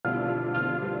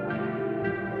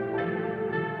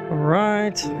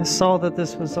Right. I saw that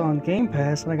this was on Game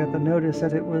Pass, and I got the notice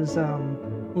that it was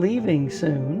leaving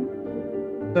soon.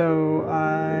 So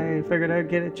I figured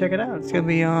I'd check it out. It's gonna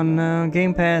be on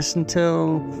Game Pass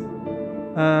until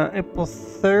April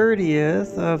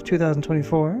 30th of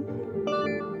 2024.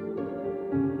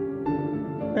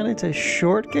 Apparently, it's a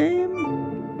short game.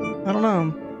 I don't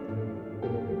know.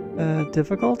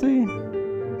 Difficulty.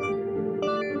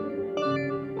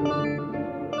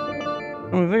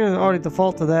 I mean, if it's already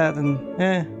default to that, then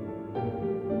eh.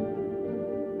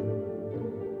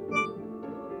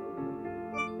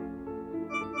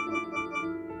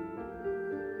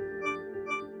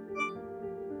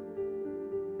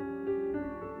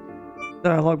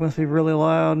 Dialogue must be really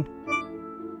loud.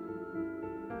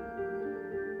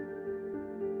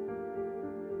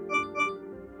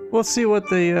 Let's see what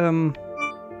the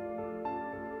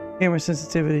camera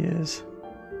sensitivity is.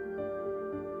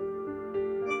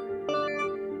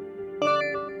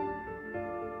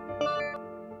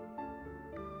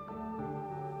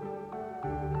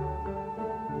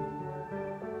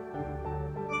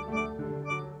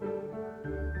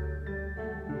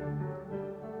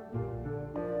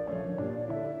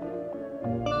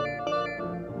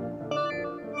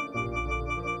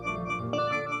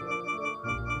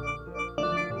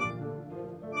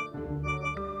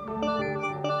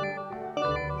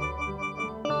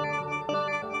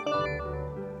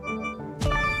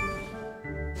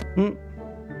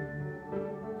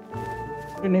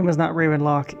 Your name is not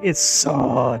Ravenlock, it's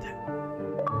Sod.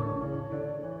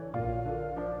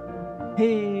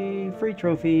 Hey, free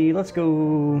trophy, let's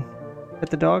go. Let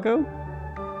the doggo?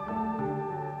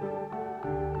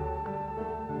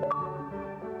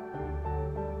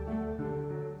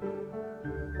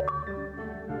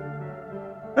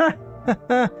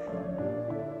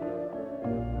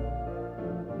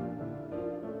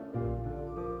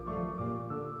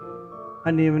 I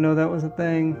didn't even know that was a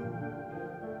thing.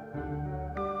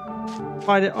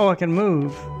 Oh, I can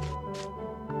move.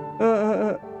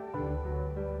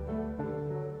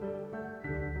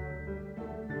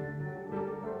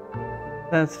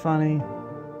 That's funny.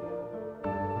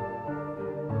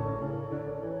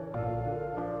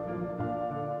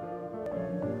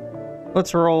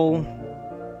 Let's roll.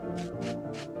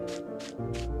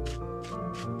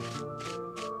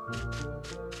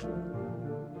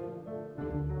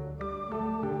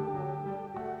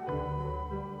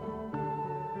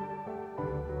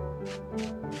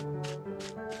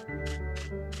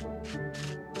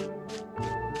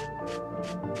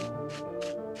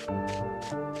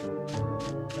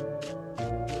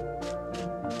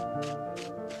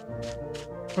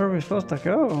 Where are we supposed to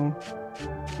go?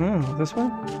 Oh, this way?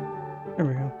 There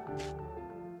we go.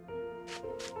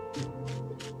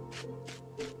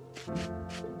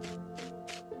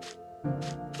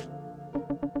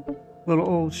 Little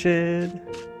old shed.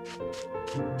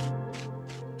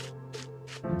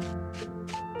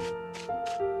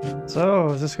 So,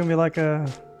 is this gonna be like a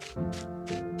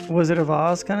Wizard of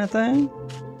Oz kind of thing?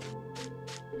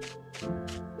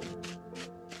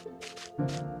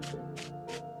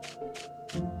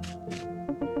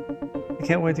 I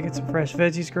can't wait to get some fresh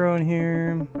veggies growing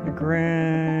here. The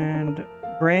grand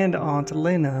aunt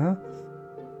Lena,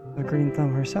 the green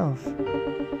thumb herself.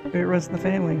 Maybe it runs in the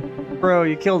family. Bro,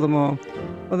 you killed them all.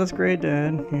 Well, that's great,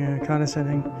 Dad. Yeah,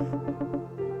 condescending.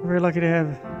 Very lucky to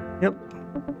have. Yep.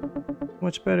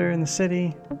 Much better in the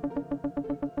city.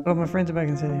 Oh, my friends are back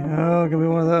in the city. Oh, gonna be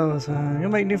one of those. You'll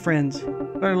make new friends.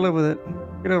 Better live with it.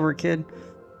 Get over it, kid.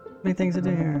 Many things to do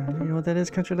here. You know what that is?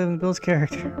 Country living builds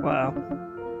character. Wow.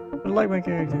 I like my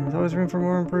character. There's always room for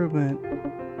more improvement.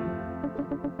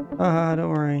 Don't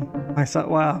worry. I saw.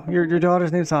 Wow, your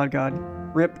daughter's name's Hot God.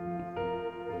 Rip.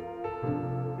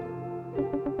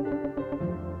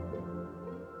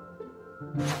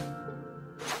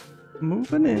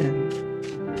 Moving in.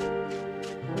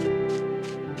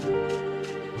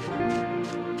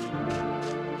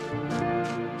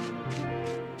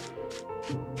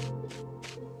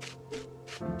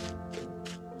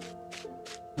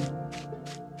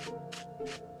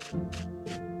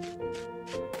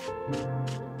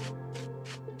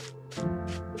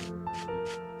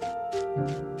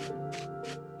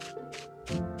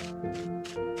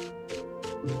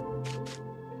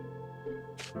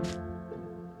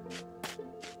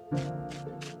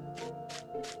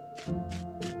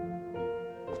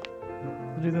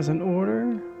 Do this in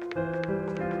order.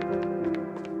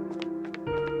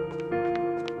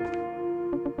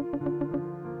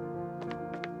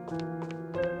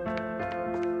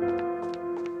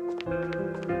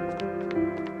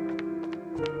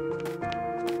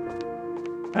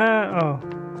 Oh.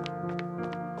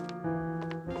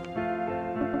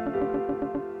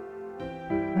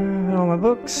 my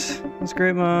books. That's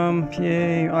great, Mom.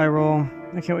 Yay, eye roll.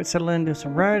 I can't wait to settle in, do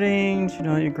some writing. You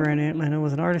know, your grand aunt Lena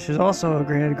was an artist who's also a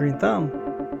green thumb.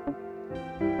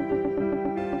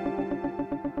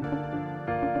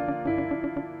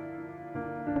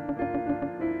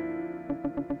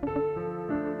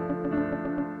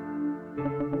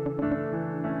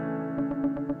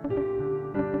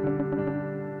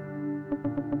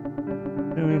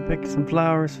 Then we pick some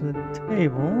flowers for the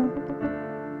table.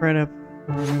 Right up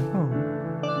our new home.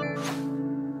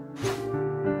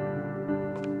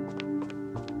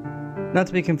 Not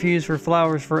to be confused for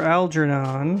flowers for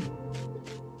Algernon.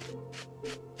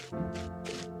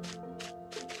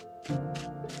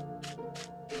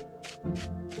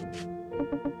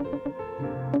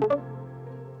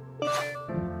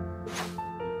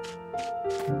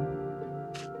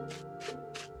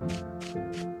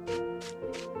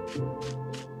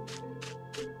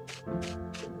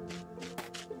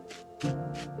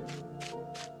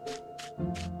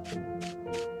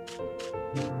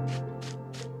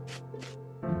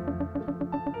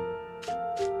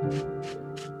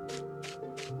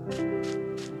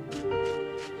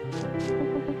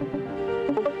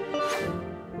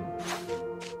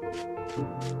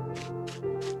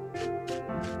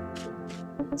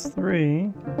 That's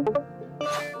 3.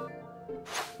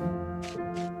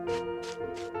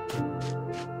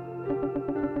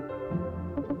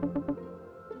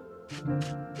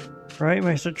 Right,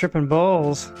 might start tripping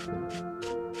balls.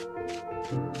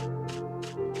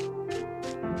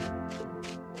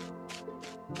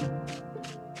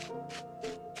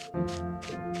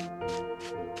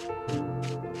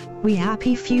 We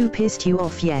happy few pissed you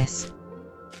off, yes.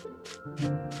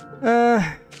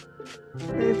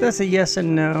 That's a yes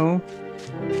and no.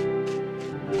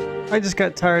 I just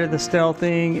got tired of the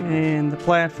stealthing and the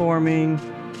platforming.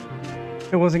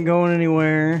 It wasn't going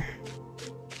anywhere.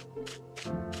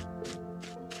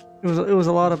 It was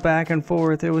a lot of back and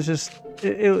forth. It was just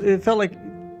it felt like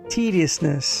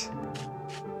tediousness,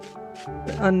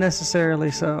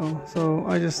 unnecessarily so. So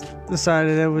I just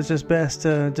decided it was just best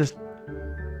to just,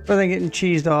 rather than getting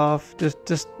cheesed off,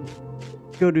 just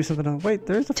go do something else. Wait,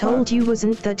 there's the Told you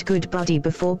wasn't that good, buddy,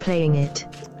 before playing it.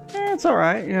 It's all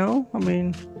right, you know. I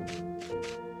mean,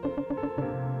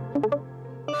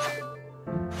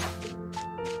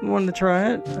 wanted to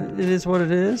try it. It is what it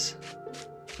is.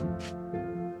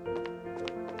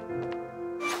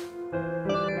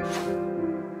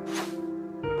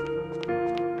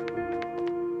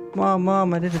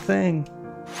 Mom, I did a thing.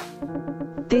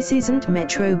 This isn't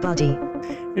Metro, buddy.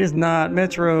 It is not.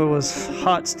 Metro was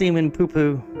hot steaming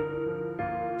poo-poo.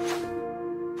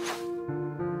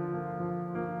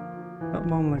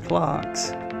 Something on the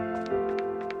clocks.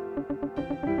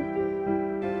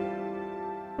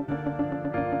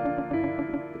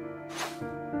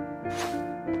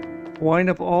 Wind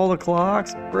up all the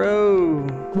clocks?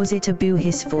 Bro. Was it a boo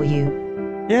hiss for you?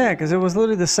 Yeah, because it was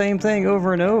literally the same thing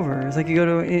over and over. It's like you go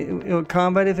to a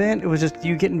combat event, it was just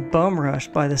you getting bum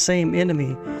rushed by the same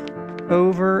enemy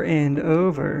over and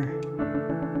over.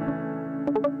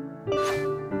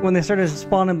 When they started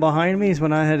spawning behind me is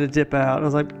when I had to dip out. I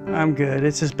was like, I'm good.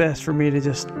 It's just best for me to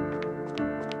just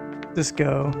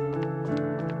go.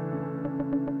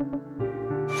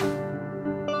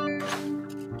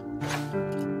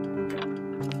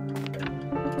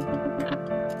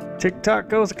 Tick-tock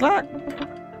goes the clock.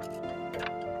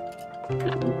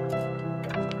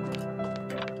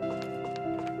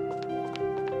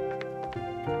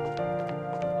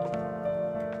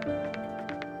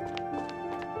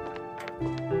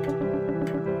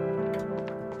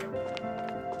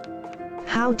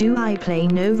 How do I play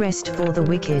No Rest for the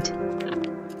Wicked?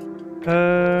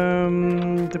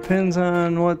 Depends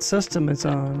on what system it's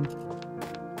on.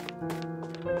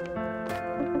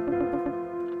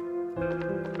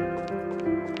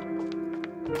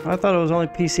 I thought it was only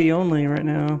PC only right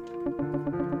now.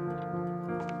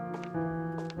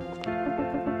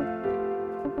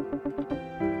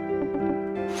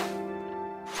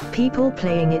 People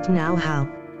playing it now, how?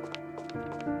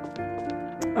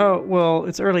 Oh, well,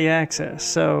 it's early access,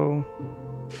 so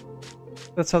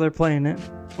that's how they're playing it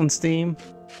on Steam.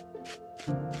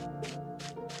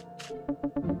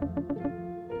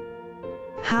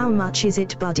 How much is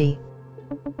it, buddy?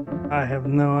 I have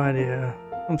no idea.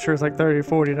 I'm sure it's like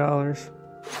 $30 or $40.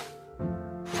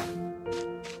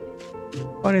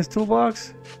 Funniest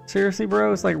toolbox? Seriously,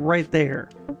 bro? It's like right there.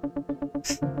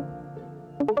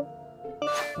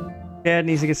 Dad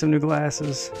needs to get some new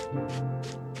glasses.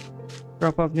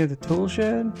 Drop off near the tool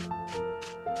shed?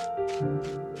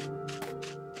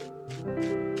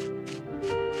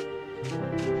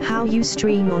 How you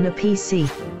stream on a PC?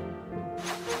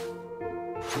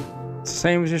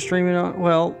 Same as you're streaming on.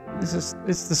 Well, it's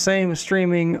the same as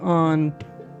streaming on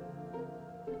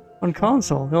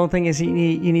console. The only thing is you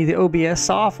need the OBS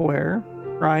software,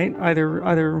 right?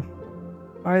 Either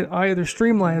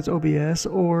Streamlabs OBS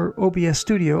or OBS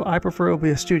Studio. I prefer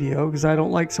OBS Studio because I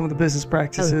don't like some of the business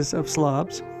practices of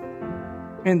slobs.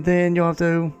 And then you'll have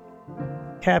to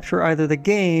capture either the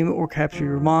game or capture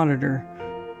your monitor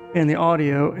and the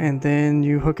audio, and then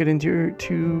you hook it into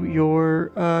your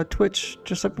Twitch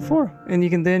just like before, and you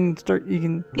can then start. You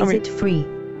can. Is it free?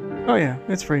 Oh yeah,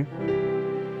 it's free.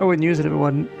 I wouldn't use it if it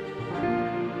wasn't.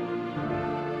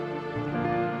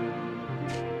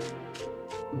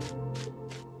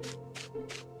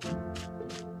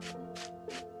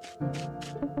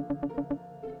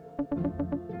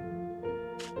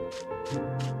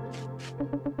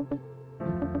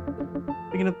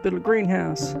 Picking up the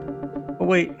greenhouse. Oh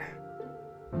wait,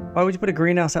 why would you put a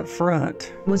greenhouse out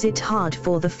front? Was it hard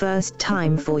for the first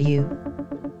time for you?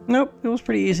 Nope, it was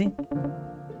pretty easy.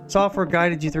 Software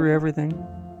guided you through everything.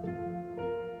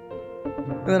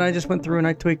 And then I just went through and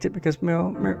I tweaked it because, you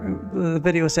know, the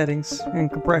video settings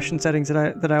and compression settings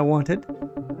that I wanted.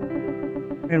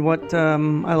 And what I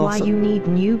also... Why you need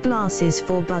new glasses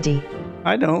for Buddy?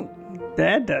 I don't.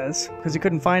 Dad does, because he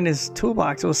couldn't find his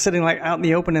toolbox. It was sitting like out in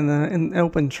the open in the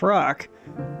open truck.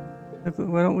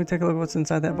 Why don't we take a look at what's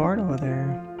inside that barn over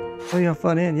there? Oh, you have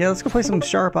fun in. Yeah, let's go play some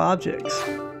sharp objects.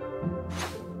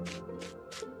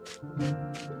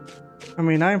 I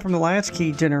mean, I'm from the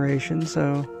latchkey generation,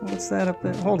 so what's that up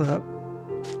there? Hold up.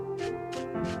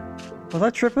 Was I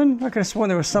tripping? I could have sworn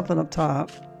there was something up top.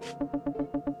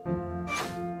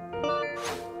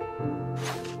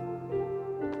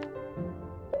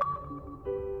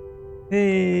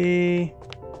 Hey.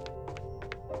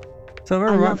 So I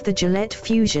remember, love the Gillette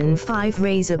Fusion 5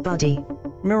 razor, Buddy.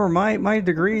 remember my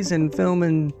degree's in film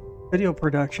and video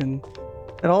production.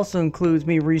 It also includes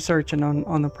me researching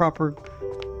on the proper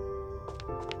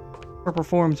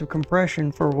forms of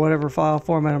compression for whatever file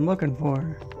format I'm looking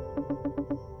for.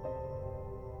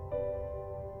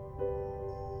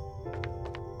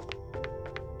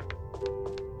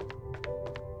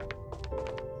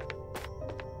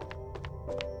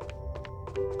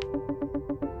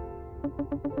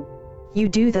 You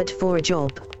do that for a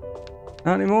job?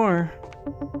 Not anymore,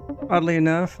 oddly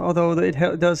enough, although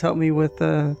it does help me with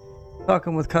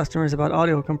talking with customers about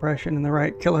audio compression and the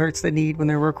right kilohertz they need when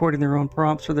they're recording their own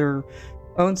prompts for their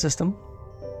own system.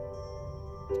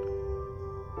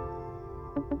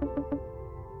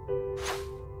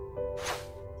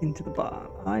 Into the bottom.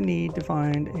 I need to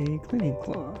find a cleaning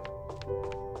cloth.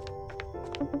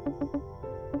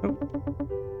 Oh.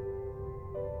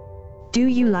 Do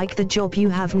you like the job you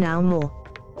have now more?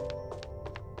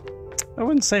 I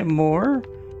wouldn't say more,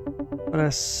 but I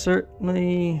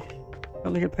certainly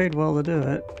get paid well to do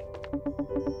it.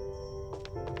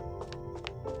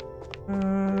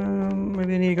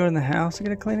 Maybe I need to go in the house to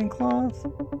get a cleaning cloth.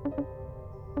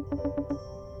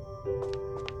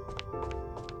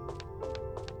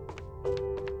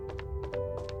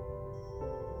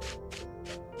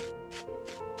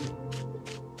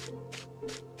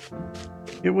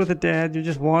 Get with it, Dad. You're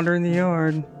just wandering the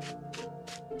yard.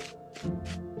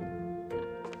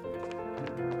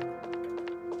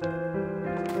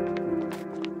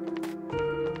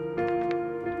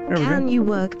 Can you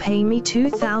work? Pay me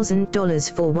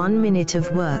 $2,000 for 1 minute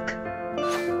of work.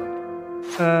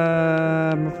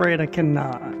 I'm afraid I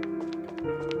cannot.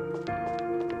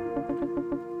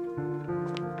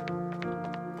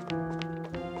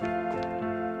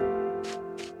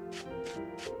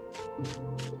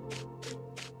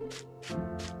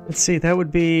 Let's see, that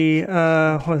would be,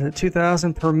 what is it,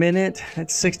 2,000 per minute?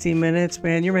 That's 60 minutes.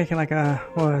 Man, you're making like a,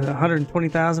 what,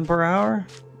 120,000 per hour?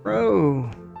 Bro.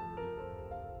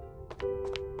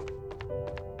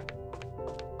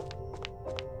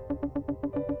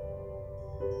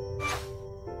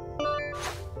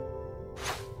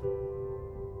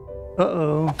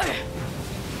 Uh-oh.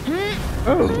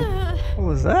 Oh, what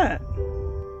was that?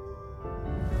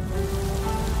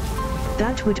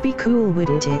 That would be cool,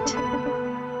 wouldn't it?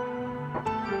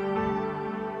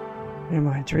 Am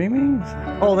I dreaming?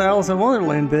 Oh, the Alice in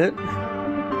Wonderland bit.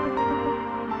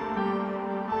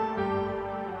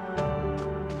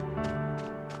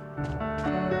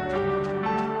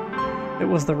 It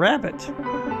was the rabbit.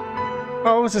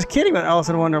 Oh, I was just kidding about Alice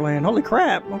in Wonderland. Holy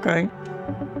crap. Okay.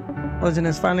 Legend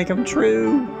has finally come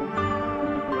true.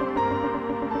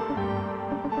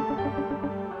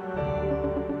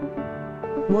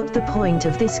 What's the point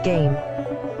of this game?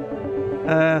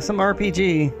 Some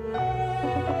RPG.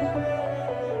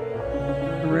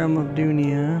 The Realm of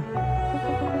Dunia.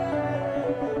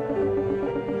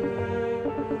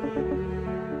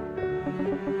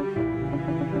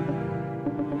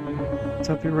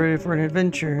 hope you're ready for an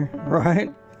adventure,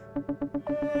 right?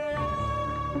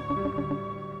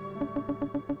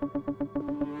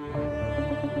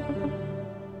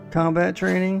 Combat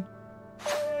training.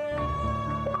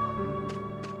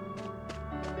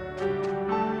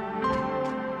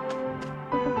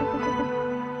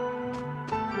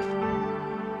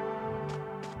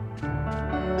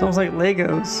 It's almost like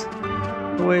Legos,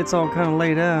 the way it's all kind of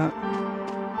laid out.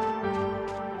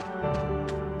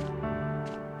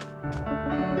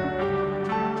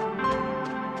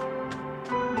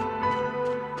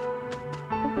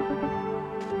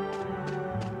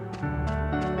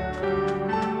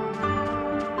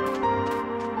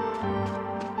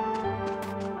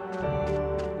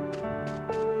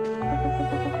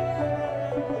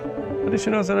 At least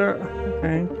you know it's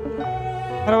okay.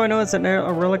 How do I know it's a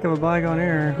relic of a bygone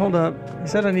era? Hold up. You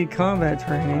said I need combat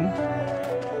training.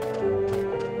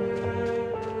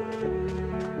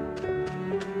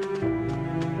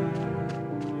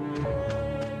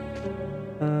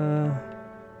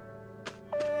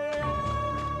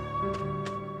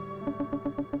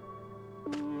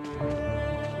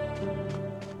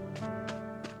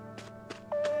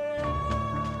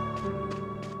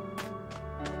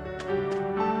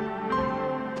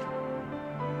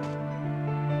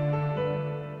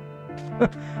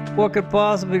 What could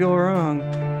possibly go wrong?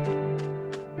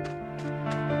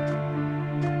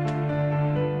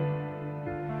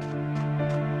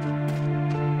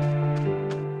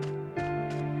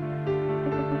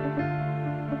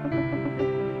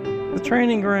 The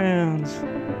training grounds.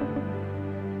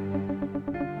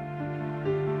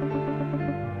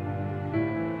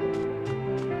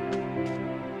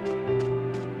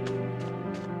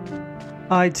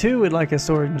 I too would like a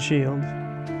sword and shield.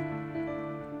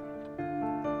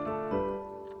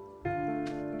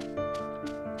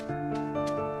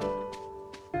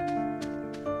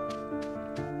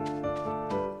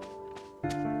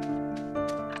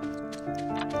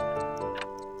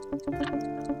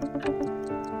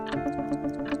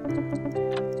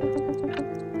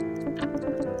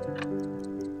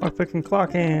 Lockpick and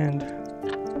clock hand.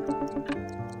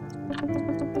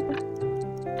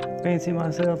 Fancy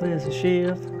myself as a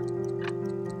chef.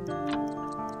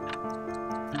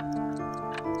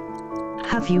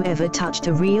 Have you ever touched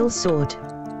a real sword?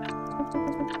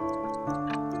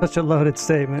 Such a loaded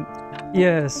statement.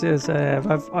 Yes, yes, I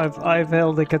have. I've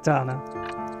held a katana.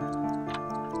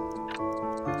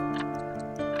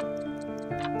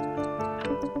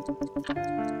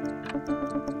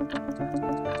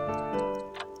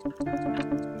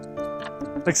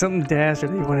 Like something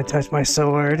dastardly. You want to touch my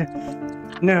sword?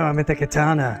 No, I meant the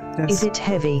katana. Is it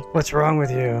heavy? What's wrong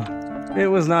with you? It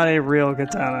was not a real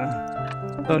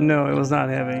katana. So no, it was not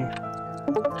heavy.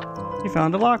 You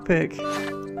found a lockpick.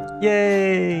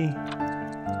 Yay!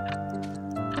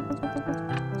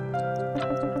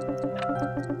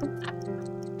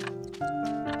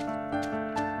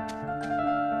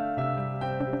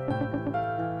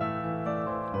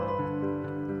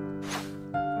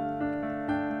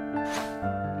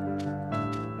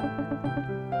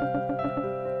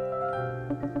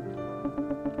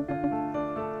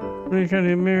 You can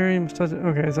do Miriam.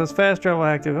 Okay, so it's fast travel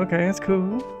active. Okay, that's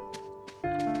cool.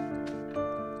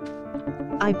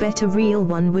 I bet a real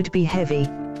one would be heavy.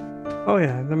 Oh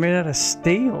yeah, they're made out of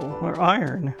steel or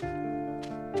iron.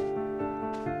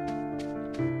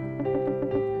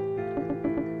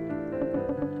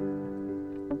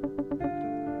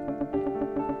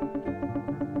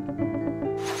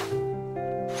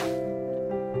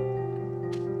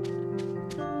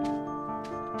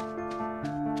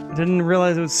 I didn't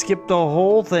realize it would skip the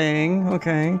whole thing.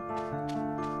 Okay.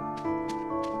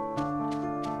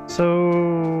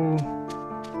 So...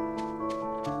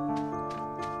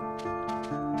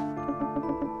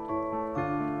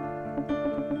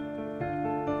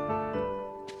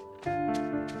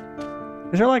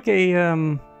 is there like a, I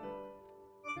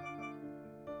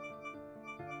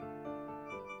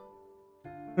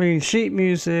mean, sheet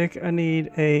music, I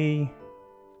need a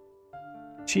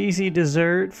cheesy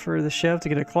dessert for the chef to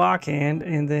get a clock hand,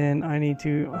 and then I need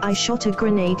to... I shot a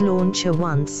grenade launcher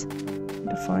once. Need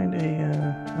to find a,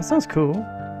 that sounds cool.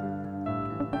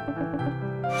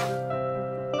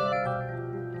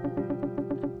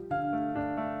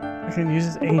 I can use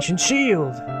this ancient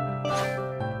shield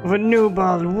of a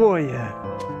noble warrior.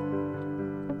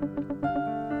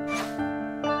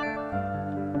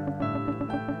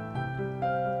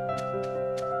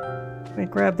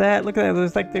 Grab that. Look at that.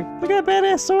 There's like look at that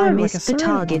badass sword. I missed like the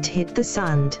target, hit the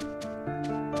sand.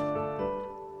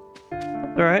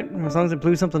 Alright, as long as it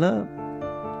blew something up.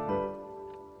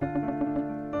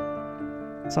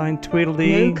 Signed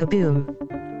Tweedledee. No kaboom.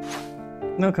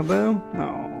 No kaboom?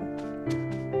 No.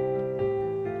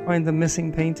 Find the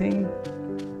missing painting.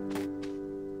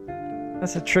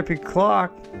 That's a trippy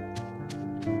clock.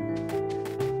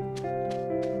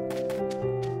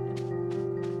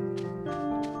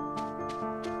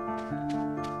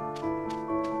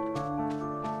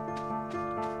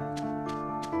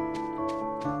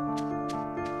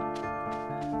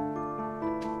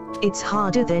 It's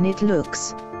harder than it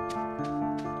looks.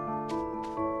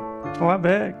 Oh, I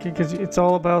bet, because it's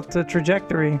all about the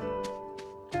trajectory.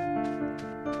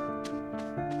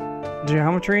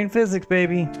 Geometry and physics,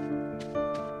 baby.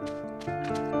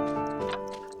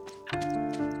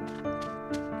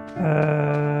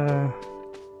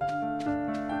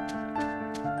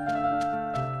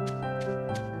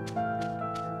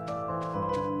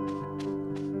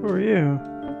 Who are you?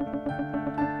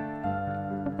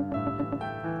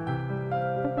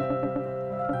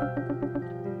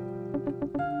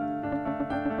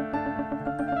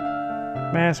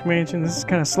 Mask Mansion. This is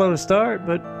kind of slow to start,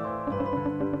 but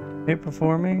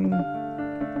performing.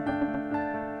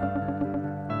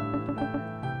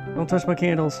 Don't touch my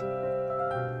candles.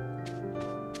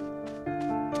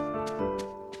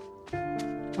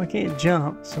 I can't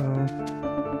jump, so.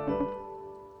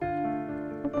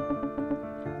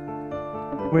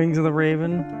 Wings of the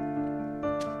Raven.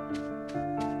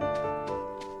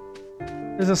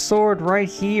 There's a sword right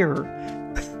here.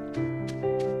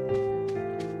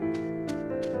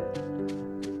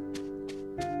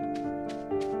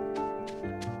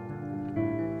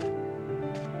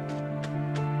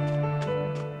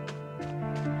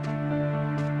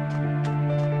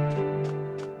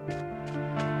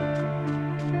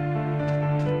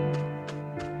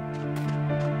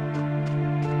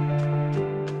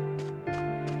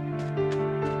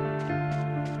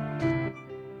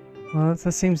 Well,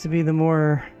 that seems to be the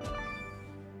more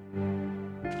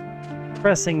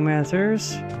pressing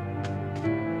matters. Is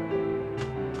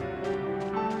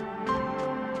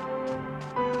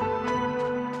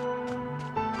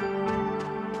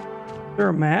there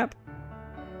a map?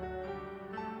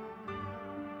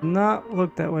 Not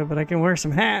look that way, but I can wear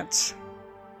some hats.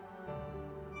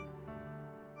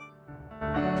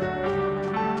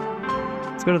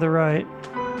 Let's go to the right.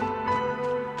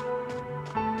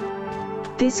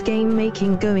 This game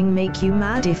making going make you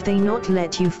mad if they not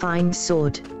let you find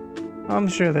sword. I'm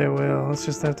sure they will. Let's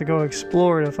just have to go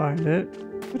explore to find it,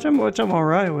 which I'm all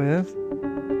right with.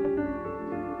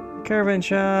 Caravan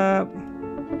shop.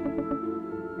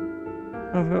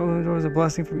 Oh, there was a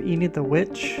blessing from Enid the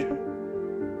witch.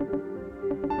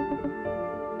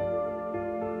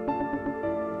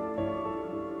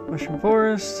 Mushroom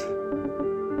forest.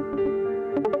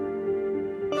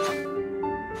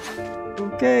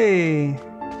 Okay.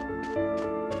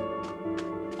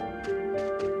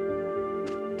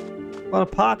 A lot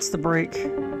of pots to break.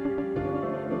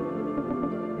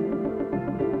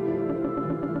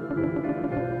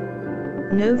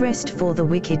 No rest for the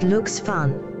wicked looks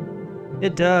fun.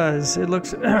 It does. It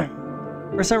looks.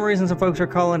 For some reason, some folks are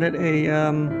calling it a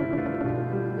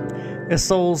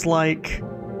Souls-like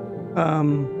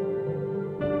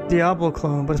Diablo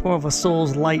clone, but it's more of a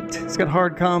Souls-light. It's got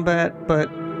hard combat,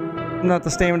 but not the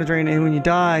stamina drain. And when you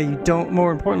die, you don't.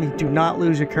 More importantly, do not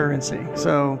lose your currency.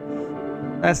 So.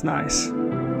 That's nice.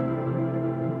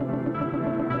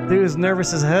 Dude is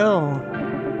nervous as hell.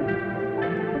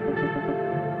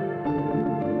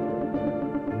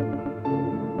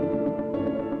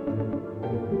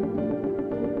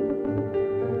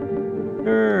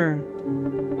 Sure.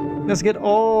 Let's get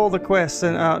all the quests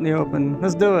out in the open.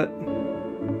 Let's do it.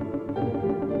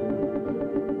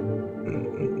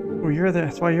 Well,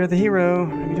 that's why you're the hero. You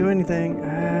can do anything.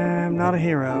 I'm not a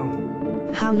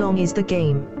hero. How long is the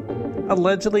game?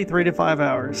 Allegedly 3 to 5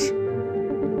 hours.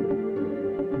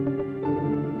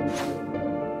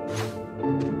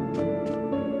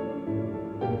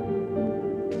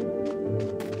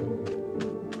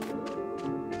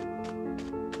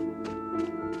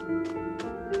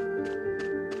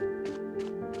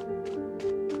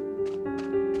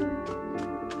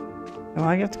 Now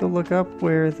I have to go look up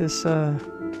where this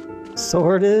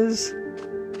sword is.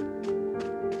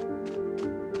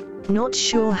 Not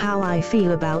sure how I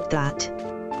feel about that.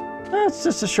 It's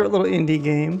just a short little indie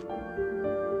game.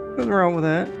 Nothing wrong with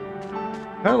that.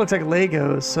 Kind of looks like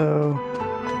Legos, so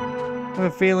I have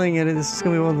a feeling this is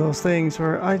gonna be one of those things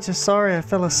where I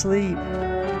fell asleep.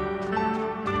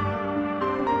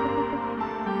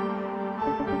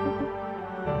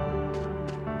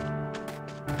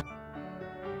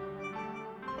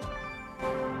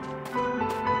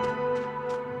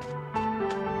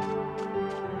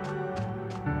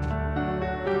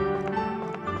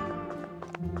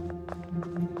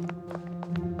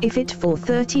 If it for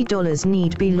 $30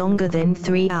 need be longer than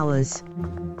 3 hours.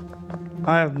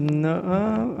 I have no...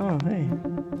 oh, hey.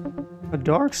 A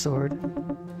dark sword.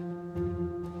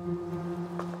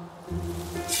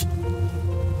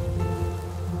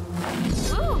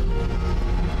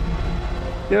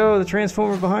 Yo, the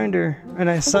transformer behind her. And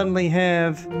I suddenly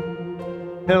have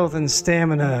health and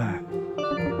stamina.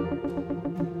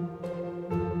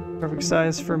 Perfect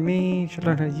size for me. Should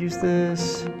learn how to use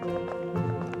this.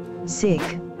 Sick.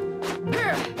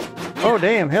 Oh,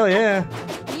 damn. Hell yeah.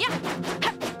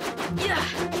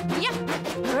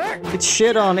 It's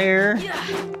shit on air.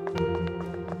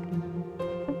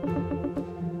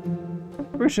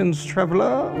 Questions,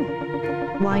 traveler?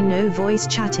 Why no voice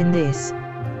chat in this?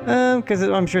 Because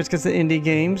I'm sure it's because of indie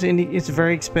games. It's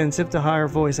very expensive to hire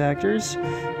voice actors.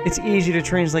 It's easier to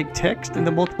translate text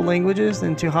into multiple languages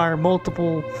than to hire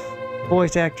multiple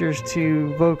voice actors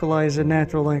to vocalize a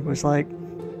natural language like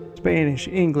Spanish,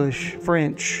 English,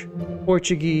 French,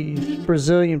 Portuguese,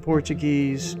 Brazilian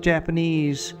Portuguese,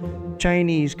 Japanese,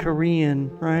 Chinese,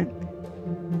 Korean, right?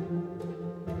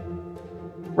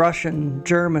 Russian,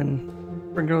 German.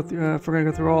 We're gonna go through, if we're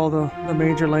gonna go through all the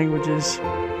major languages.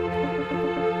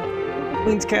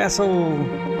 Queen's Castle.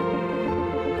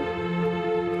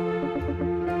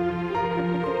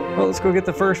 Well, let's go get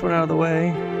the first one out of the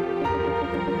way.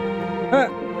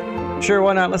 Sure,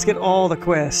 why not? Let's get all the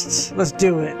quests. Let's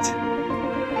do it.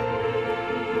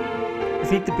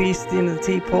 Defeat the beast at the end of the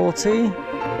T-pole T.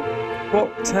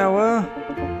 Clock Tower.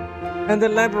 And the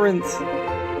Labyrinth.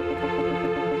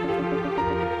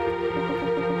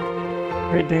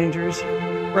 Great dangers.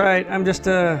 Right, I'm just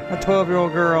a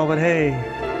 12-year-old girl, but hey.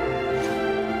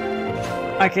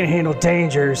 I can handle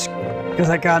dangers, because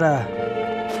I got a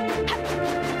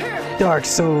dark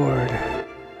sword.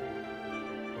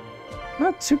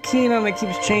 Not too keen on it,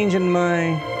 keeps changing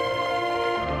my...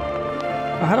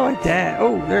 Oh, how do I dash?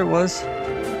 Oh, there it was.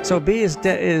 So B is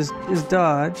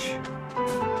dodge.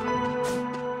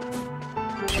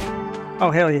 Oh,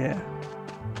 hell yeah.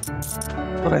 That's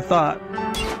what I thought.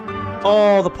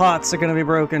 All the pots are gonna be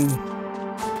broken.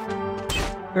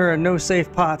 There are no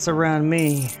safe pots around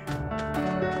me.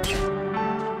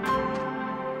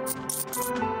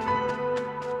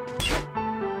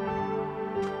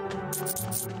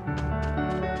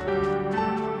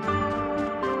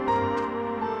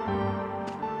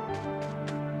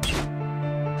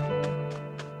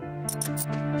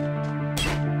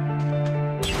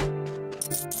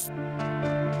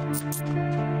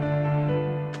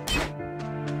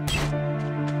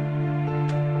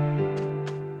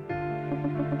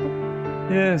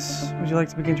 Yes. Would you like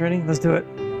to begin training? Let's do it.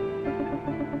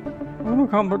 I'm a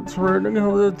combat training.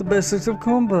 The basics of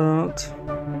combat.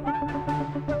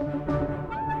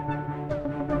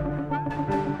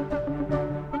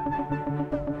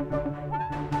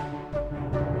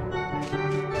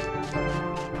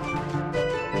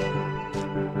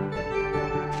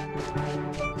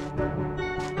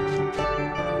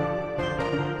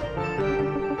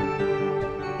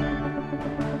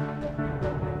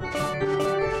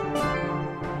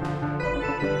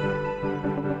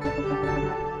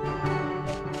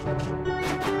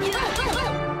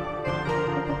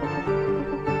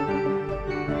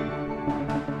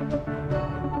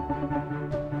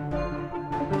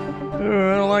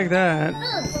 I don't like that.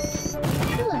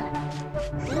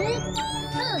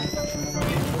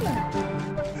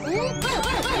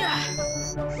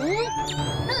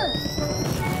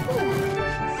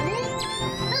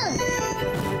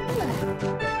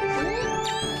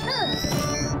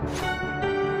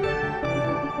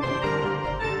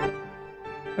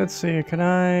 Let's see, can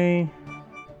I...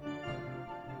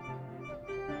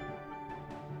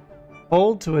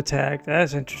 Hold to attack,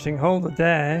 that's interesting. Hold the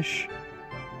dash.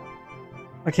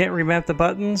 I can't remap the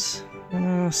buttons?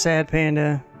 Oh, sad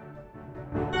panda.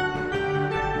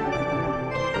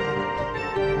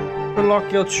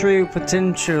 Unlock your true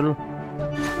potential,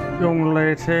 young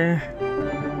lady.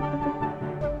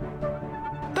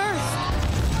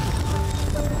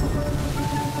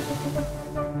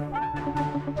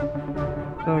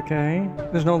 Okay,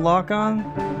 there's no lock on?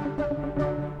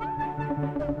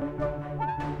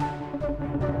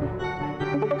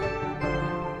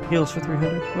 Heals for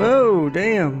 300. Whoa,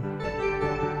 damn.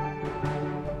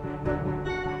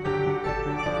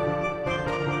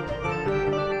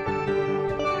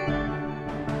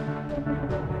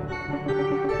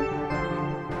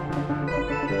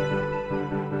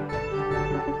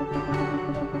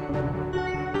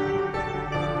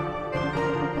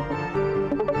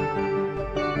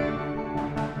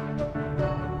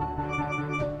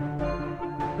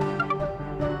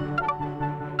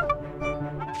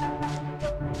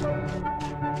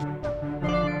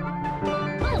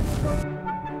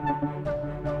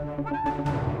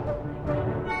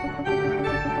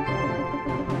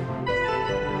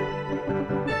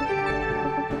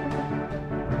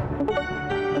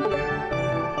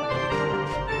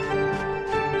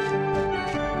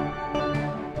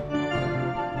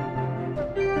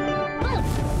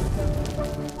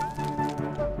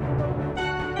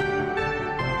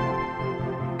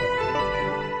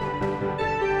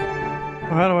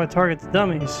 Well, how do I target the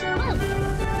dummies?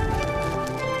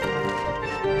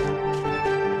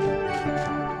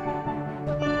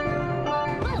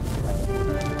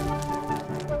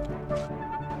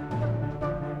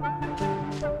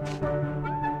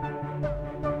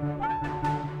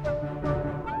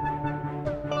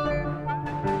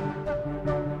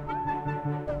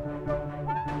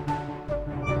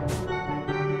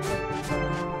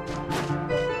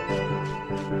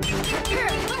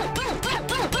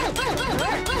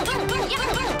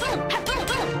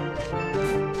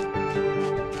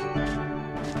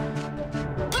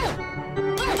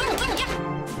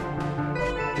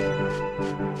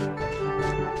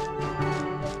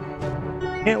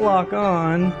 Can't lock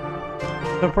on.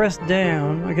 So press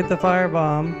down. I get the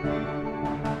firebomb.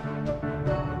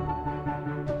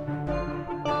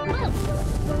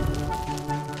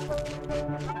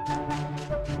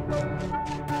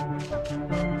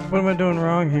 What am I doing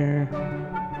wrong here?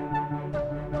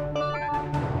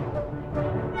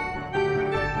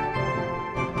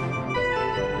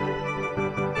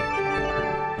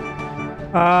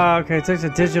 Ah, okay, it takes a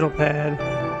digital pad.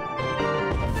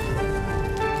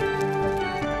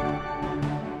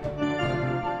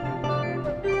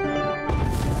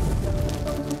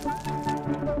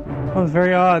 That was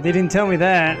very odd. They didn't tell me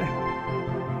that.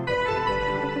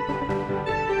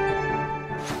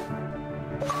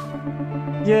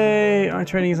 Yay! Our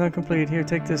training is incomplete. Here,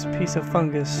 take this piece of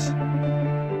fungus.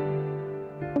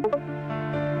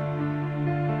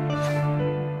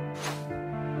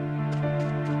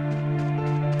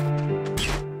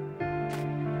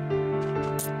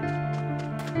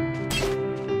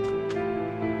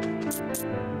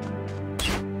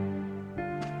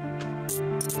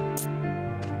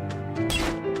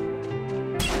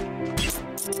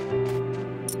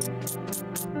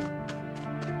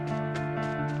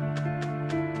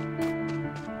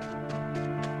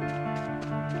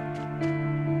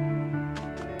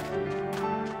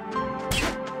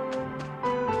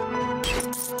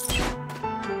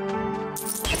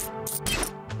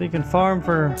 So you can farm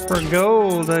for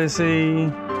gold, I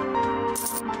see.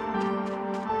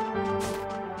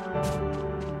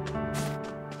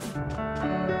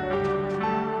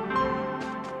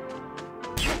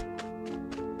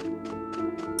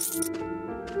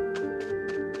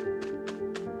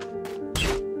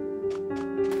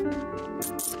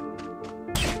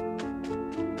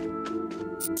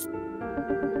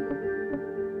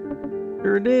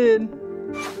 Sure did.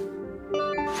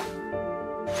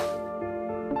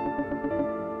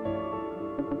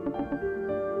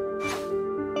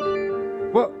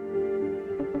 Whoa.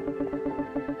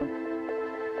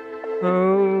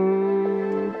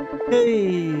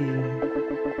 Okay.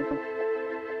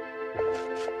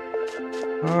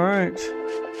 All right.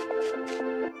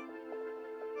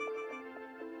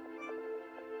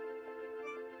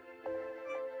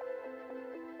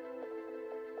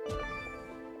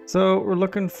 So we're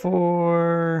looking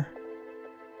for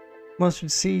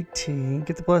mustard seed tea.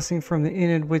 Get the blessing from the inn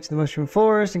in which the mushroom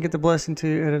forest, and get the blessing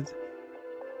to edit.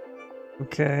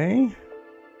 Okay.